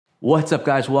What's up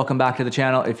guys, welcome back to the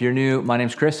channel. If you're new, my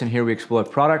name's Chris and here we explore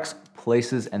products,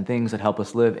 places, and things that help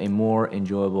us live a more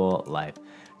enjoyable life.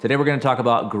 Today we're gonna talk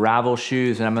about gravel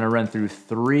shoes and I'm gonna run through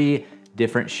 3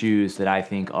 different shoes that I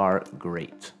think are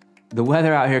great. The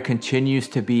weather out here continues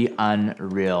to be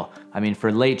unreal. I mean,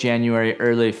 for late January,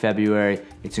 early February,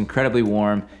 it's incredibly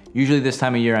warm. Usually this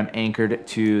time of year I'm anchored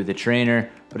to the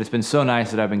trainer, but it's been so nice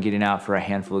that I've been getting out for a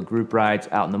handful of group rides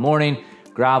out in the morning,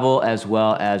 gravel as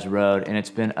well as road, and it's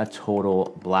been a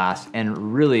total blast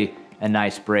and really a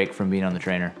nice break from being on the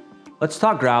trainer. Let's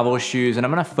talk gravel shoes, and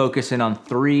I'm gonna focus in on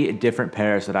 3 different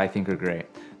pairs that I think are great.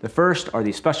 The first are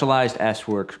the Specialized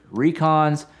S-Works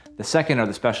Recons, the second are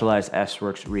the Specialized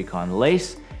S-Works Recon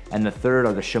Lace, and the third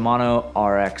are the Shimano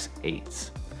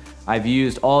RX8s. I've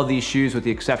used all of these shoes with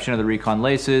the exception of the Recon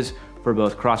Laces for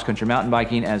both cross-country mountain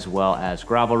biking as well as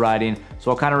gravel riding,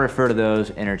 so I'll kind of refer to those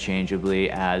interchangeably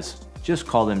as just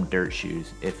call them dirt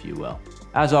shoes, if you will.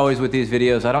 As always with these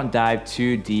videos, I don't dive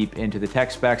too deep into the tech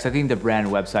specs. I think the brand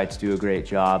websites do a great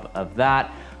job of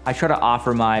that. I try to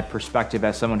offer my perspective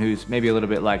as someone who's maybe a little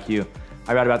bit like you.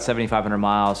 I ride about 7,500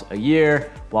 miles a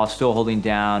year while still holding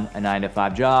down a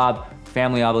 9-to-5 job,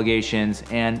 family obligations,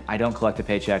 and I don't collect a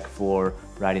paycheck for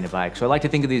riding a bike. So I like to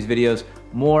think of these videos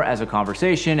more as a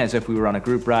conversation, as if we were on a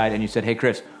group ride and you said, hey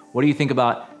Chris, what do you think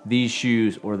about these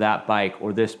shoes or that bike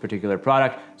or this particular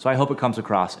product? So I hope it comes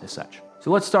across as such.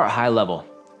 So let's start high level.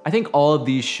 I think all of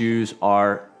these shoes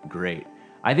are great.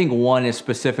 I think one is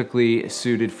specifically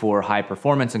suited for high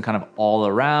performance and kind of all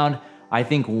around. I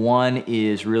think one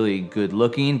is really good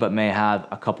looking, but may have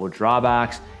a couple of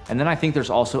drawbacks. And then I think there's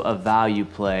also a value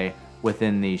play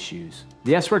within these shoes.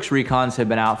 The S-Works Recons have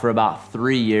been out for about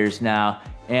 3 years now,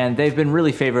 and they've been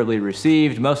really favorably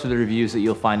received. Most of the reviews that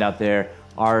you'll find out there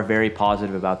are very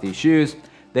positive about these shoes.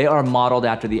 They are modeled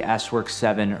after the S-Works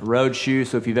 7 road shoes,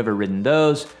 so if you've ever ridden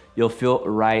those, you'll feel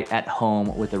right at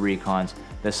home with the Recons.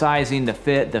 The sizing, the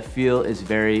fit, the feel is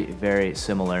very, very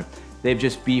similar. They've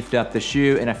just beefed up the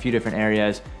shoe in a few different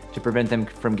areas to prevent them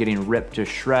from getting ripped to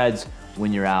shreds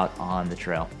when you're out on the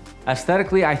trail.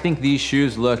 Aesthetically, I think these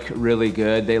shoes look really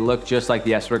good. They look just like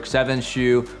the S-Works 7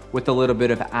 shoe with a little bit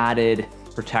of added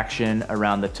protection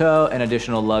around the toe and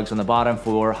additional lugs on the bottom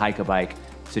for hike-a-bike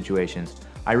situations.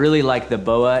 I really like the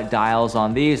BOA dials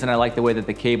on these, and I like the way that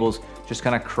the cables just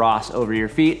kind of cross over your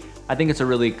feet. I think it's a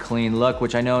really clean look,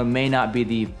 which I know may not be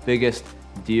the biggest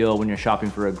deal when you're shopping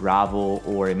for a gravel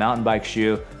or a mountain bike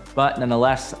shoe, but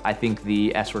nonetheless, I think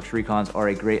the S-Works Recons are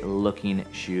a great looking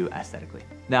shoe aesthetically.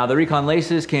 Now, the Recon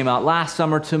Laces came out last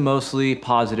summer to mostly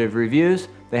positive reviews.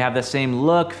 They have the same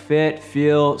look, fit,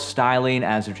 feel, styling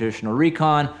as a traditional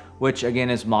Recon, which again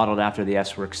is modeled after the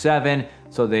S-Works 7.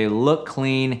 So they look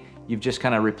clean. You've just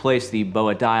kind of replaced the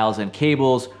BOA dials and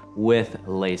cables with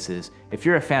laces. If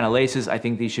you're a fan of laces, I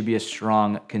think these should be a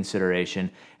strong consideration,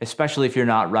 especially if you're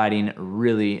not riding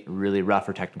really, really rough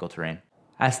or technical terrain.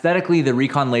 Aesthetically, the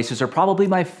Recon Laces are probably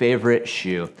my favorite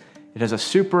shoe. It has a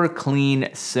super clean,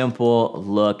 simple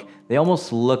look. They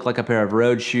almost look like a pair of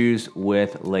road shoes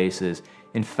with laces.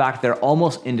 In fact, they're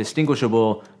almost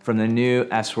indistinguishable from the new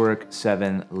S-Works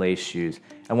 7 lace shoes.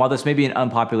 And while this may be an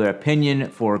unpopular opinion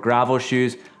for gravel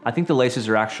shoes, I think the laces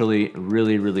are actually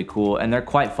really, really cool, and they're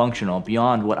quite functional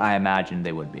beyond what I imagined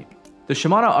they would be. The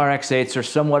Shimano RX8s are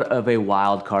somewhat of a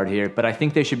wild card here, but I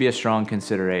think they should be a strong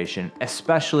consideration,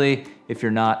 especially if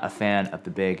you're not a fan of the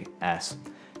big S.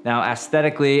 Now,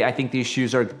 aesthetically, I think these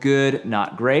shoes are good,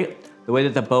 not great. The way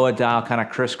that the BOA dial kind of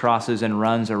crisscrosses and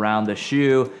runs around the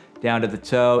shoe down to the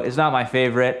toe is not my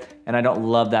favorite, and I don't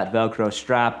love that Velcro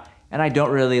strap, and I don't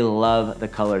really love the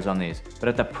colors on these. But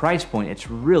at the price point,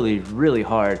 it's really, really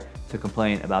hard to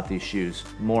complain about these shoes.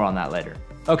 More on that later.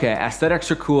 Okay, aesthetics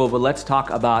are cool, but let's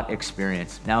talk about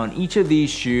experience. Now, in each of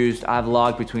these shoes, I've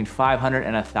logged between 500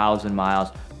 and 1,000 miles,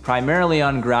 primarily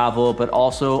on gravel, but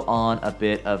also on a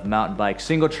bit of mountain bike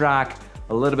single track,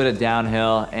 a little bit of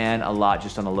downhill, and a lot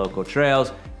just on the local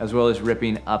trails, as well as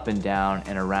ripping up and down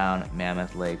and around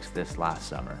Mammoth Lakes this last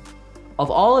summer.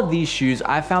 Of all of these shoes,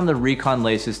 I found the Recon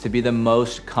Laces to be the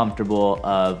most comfortable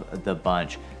of the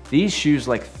bunch. These shoes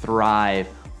like thrive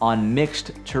on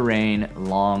mixed terrain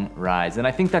long rides, and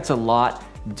I think that's a lot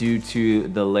due to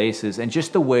the laces and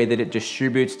just the way that it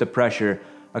distributes the pressure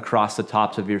across the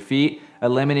tops of your feet,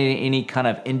 eliminating any kind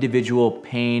of individual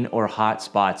pain or hot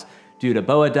spots due to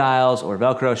BOA dials or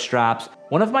Velcro straps.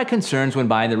 One of my concerns when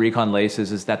buying the Recon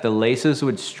Laces is that the laces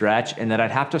would stretch and that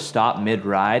I'd have to stop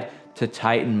mid-ride to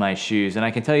tighten my shoes. And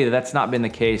I can tell you that that's not been the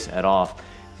case at all.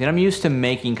 And I'm used to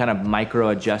making kind of micro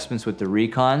adjustments with the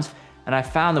Recons, and I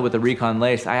found that with the Recon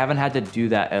Lace, I haven't had to do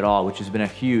that at all, which has been a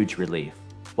huge relief.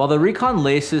 While the Recon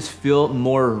laces feel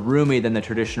more roomy than the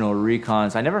traditional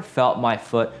Recons, I never felt my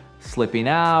foot slipping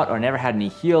out or never had any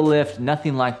heel lift,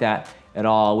 nothing like that at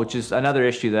all, which is another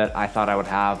issue that I thought I would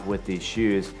have with these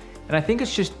shoes. And I think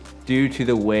it's just due to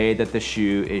the way that the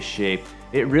shoe is shaped.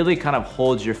 It really kind of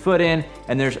holds your foot in,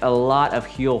 and there's a lot of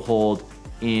heel hold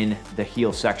in the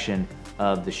heel section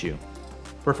of the shoe.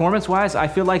 Performance-wise, I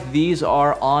feel like these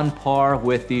are on par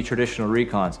with the traditional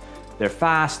Recons. They're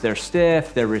fast, they're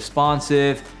stiff, they're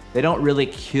responsive. They don't really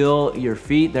kill your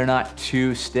feet. They're not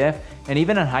too stiff. And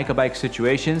even in hike-a-bike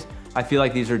situations, I feel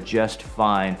like these are just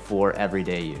fine for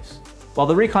everyday use. While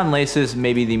the Recon laces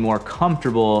may be the more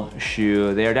comfortable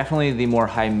shoe, they are definitely the more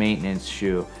high maintenance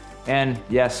shoe. And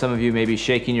yes, some of you may be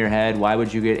shaking your head. Why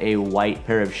would you get a white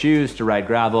pair of shoes to ride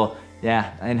gravel?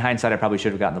 Yeah, in hindsight, I probably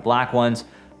should have gotten the black ones,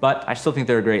 but I still think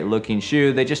they're a great looking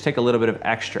shoe. They just take a little bit of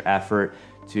extra effort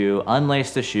to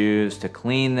unlace the shoes, to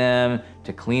clean them,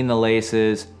 to clean the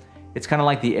laces. It's kind of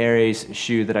like the Aries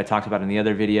shoe that I talked about in the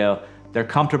other video. They're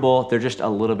comfortable, they're just a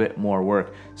little bit more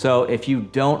work. So if you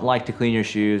don't like to clean your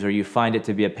shoes or you find it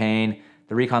to be a pain,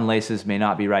 the Recon laces may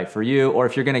not be right for you, or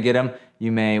if you're gonna get them,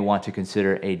 you may want to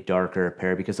consider a darker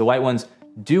pair because the white ones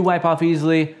do wipe off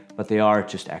easily, but they are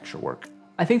just extra work.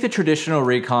 I think the traditional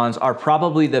Recons are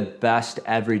probably the best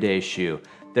everyday shoe.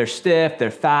 They're stiff,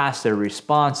 they're fast, they're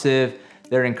responsive,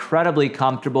 they're incredibly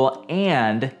comfortable,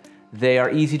 and they are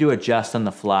easy to adjust on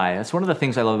the fly. That's one of the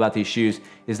things I love about these shoes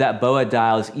is that BOA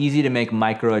dial is easy to make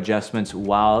micro adjustments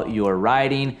while you're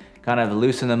riding, kind of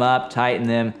loosen them up, tighten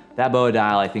them. That BOA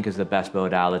dial I think is the best BOA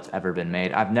dial that's ever been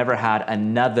made. I've never had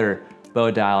another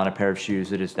BOA dial on a pair of shoes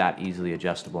that is that easily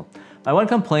adjustable. My one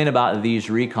complaint about these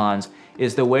Recons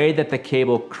is the way that the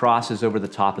cable crosses over the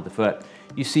top of the foot.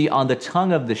 You see on the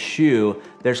tongue of the shoe,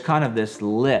 there's kind of this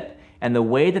lip. And the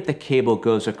way that the cable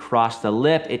goes across the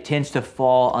lip, it tends to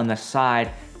fall on the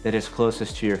side that is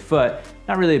closest to your foot.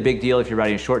 Not really a big deal if you're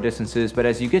riding short distances, but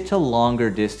as you get to longer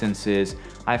distances,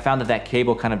 I found that that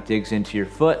cable kind of digs into your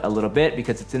foot a little bit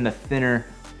because it's in the thinner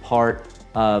part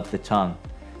of the tongue.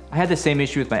 I had the same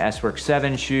issue with my S-Works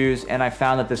 7 shoes, and I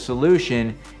found that the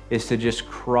solution is to just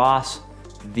cross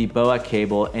the BOA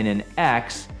cable in an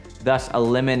X, thus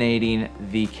eliminating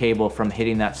the cable from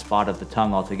hitting that spot of the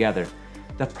tongue altogether.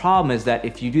 The problem is that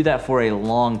if you do that for a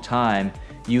long time,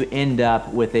 you end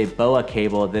up with a BOA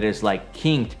cable that is like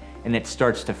kinked and it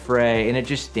starts to fray and it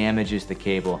just damages the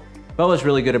cable. BOA is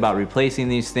really good about replacing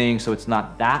these things, so it's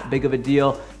not that big of a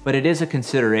deal, but it is a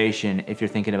consideration if you're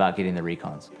thinking about getting the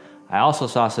Recons. I also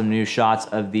saw some new shots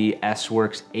of the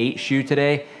S-Works 8 shoe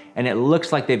today, and it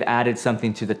looks like they've added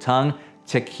something to the tongue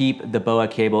to keep the BOA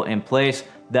cable in place,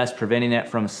 thus preventing it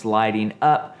from sliding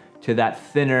up to that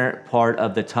thinner part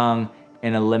of the tongue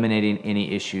and eliminating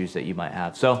any issues that you might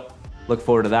have. So look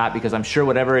forward to that because I'm sure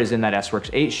whatever is in that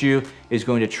S-Works 8 shoe is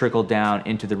going to trickle down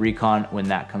into the Recon when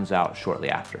that comes out shortly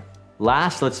after.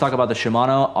 Last, let's talk about the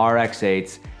Shimano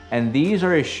RX8s, and these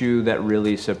are a shoe that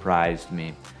really surprised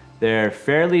me. They're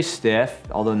fairly stiff,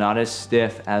 although not as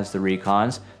stiff as the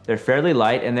Recons. They're fairly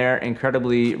light and they're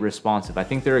incredibly responsive. I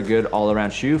think they're a good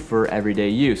all-around shoe for everyday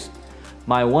use.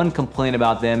 My one complaint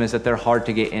about them is that they're hard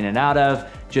to get in and out of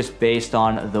just based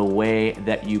on the way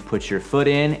that you put your foot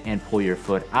in and pull your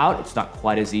foot out. It's not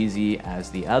quite as easy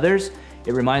as the others.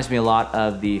 It reminds me a lot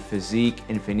of the Physique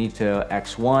Infinito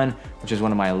X1, which is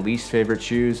one of my least favorite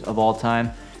shoes of all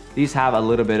time. These have a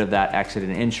little bit of that exit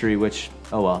and entry, which,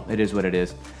 oh well, it is what it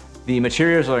is. The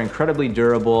materials are incredibly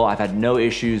durable. I've had no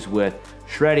issues with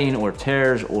shredding or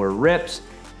tears or rips.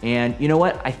 And you know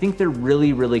what? I think they're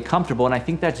really, really comfortable, and I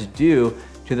think that's due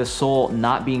to the sole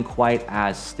not being quite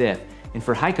as stiff. And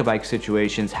for hike-a-bike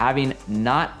situations, having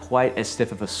not quite as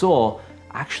stiff of a sole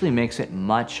actually makes it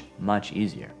much, much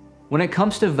easier. When it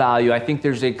comes to value, I think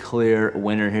there's a clear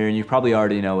winner here, and you probably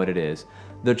already know what it is.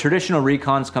 The traditional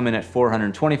Recons come in at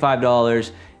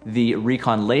 $425. The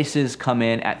Recon laces come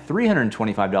in at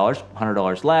 $325,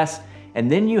 $100 less.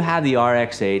 And then you have the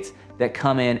RX8s that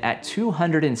come in at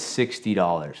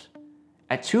 $260.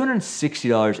 At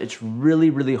 $260, it's really,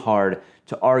 really hard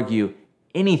to argue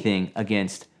anything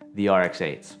against the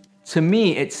RX8s. To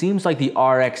me, it seems like the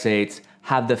RX8s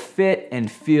have the fit and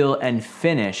feel and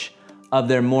finish of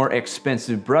their more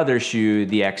expensive brother shoe,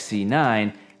 the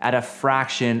XC9, at a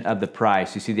fraction of the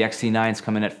price. You see the XC9s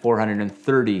come in at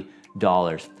 $430.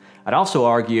 I'd also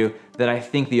argue that I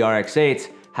think the RX8s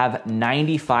have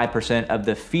 95% of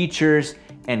the features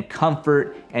and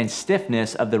comfort and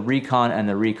stiffness of the Recon and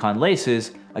the Recon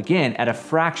laces, again, at a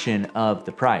fraction of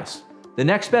the price. The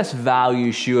next best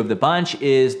value shoe of the bunch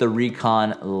is the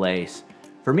Recon Lace.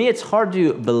 For me, it's hard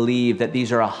to believe that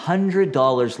these are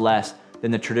 $100 less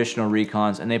than the traditional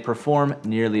Recons, and they perform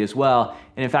nearly as well.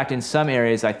 And in fact, in some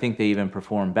areas, I think they even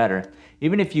perform better.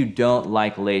 Even if you don't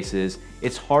like laces,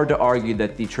 it's hard to argue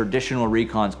that the traditional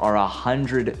Recons are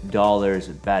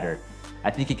 $100 better.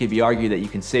 I think it could be argued that you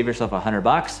can save yourself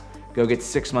 $100, go get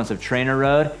 6 months of trainer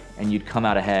road, and you'd come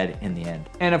out ahead in the end.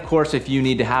 And of course, if you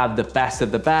need to have the best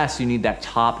of the best, you need that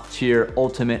top tier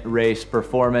ultimate race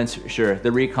performance, sure, the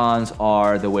Recons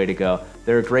are the way to go.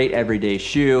 They're a great everyday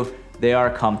shoe. They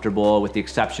are comfortable, with the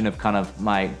exception of kind of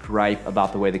my gripe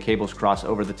about the way the cables cross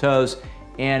over the toes,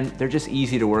 and they're just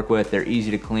easy to work with, they're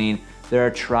easy to clean. They're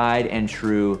a tried and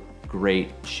true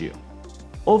great shoe.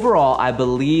 Overall, I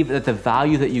believe that the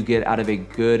value that you get out of a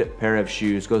good pair of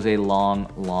shoes goes a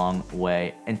long, long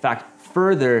way. In fact,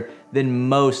 further than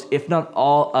most, if not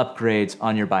all, upgrades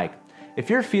on your bike. If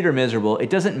your feet are miserable, it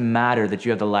doesn't matter that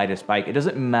you have the lightest bike. It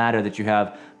doesn't matter that you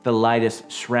have the lightest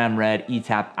SRAM Red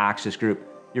E-Tap Axis group.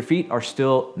 Your feet are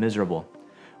still miserable.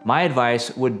 My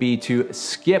advice would be to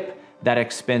skip that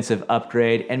expensive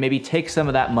upgrade and maybe take some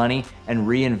of that money and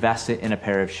reinvest it in a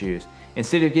pair of shoes.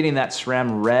 Instead of getting that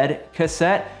SRAM Red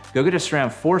cassette, go get a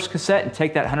SRAM Force cassette and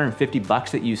take that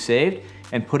 $150 that you saved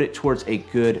and put it towards a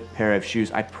good pair of shoes.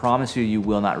 I promise you, you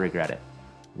will not regret it.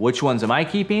 Which ones am I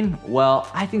keeping? Well,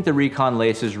 I think the Recon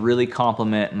Laces really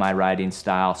complement my riding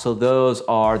style, so those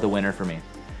are the winner for me.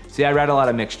 See, I ride a lot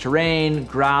of mixed terrain,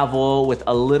 gravel, with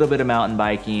a little bit of mountain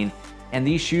biking, and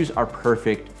these shoes are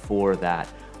perfect for that.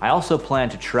 I also plan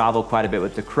to travel quite a bit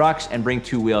with the Crux and bring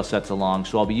 2 wheel sets along,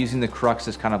 so I'll be using the Crux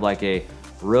as kind of like a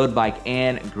road bike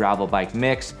and gravel bike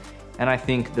mix, and I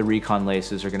think the Recon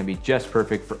Laces are gonna be just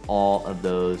perfect for all of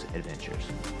those adventures.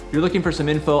 If you're looking for some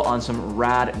info on some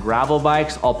rad gravel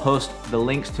bikes, I'll post the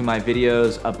links to my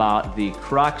videos about the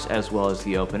Crux as well as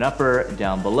the Open Upper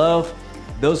down below.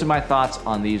 Those are my thoughts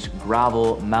on these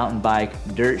gravel mountain bike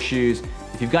dirt shoes.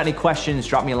 If you've got any questions,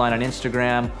 drop me a line on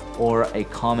Instagram or a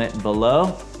comment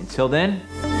below. Until then,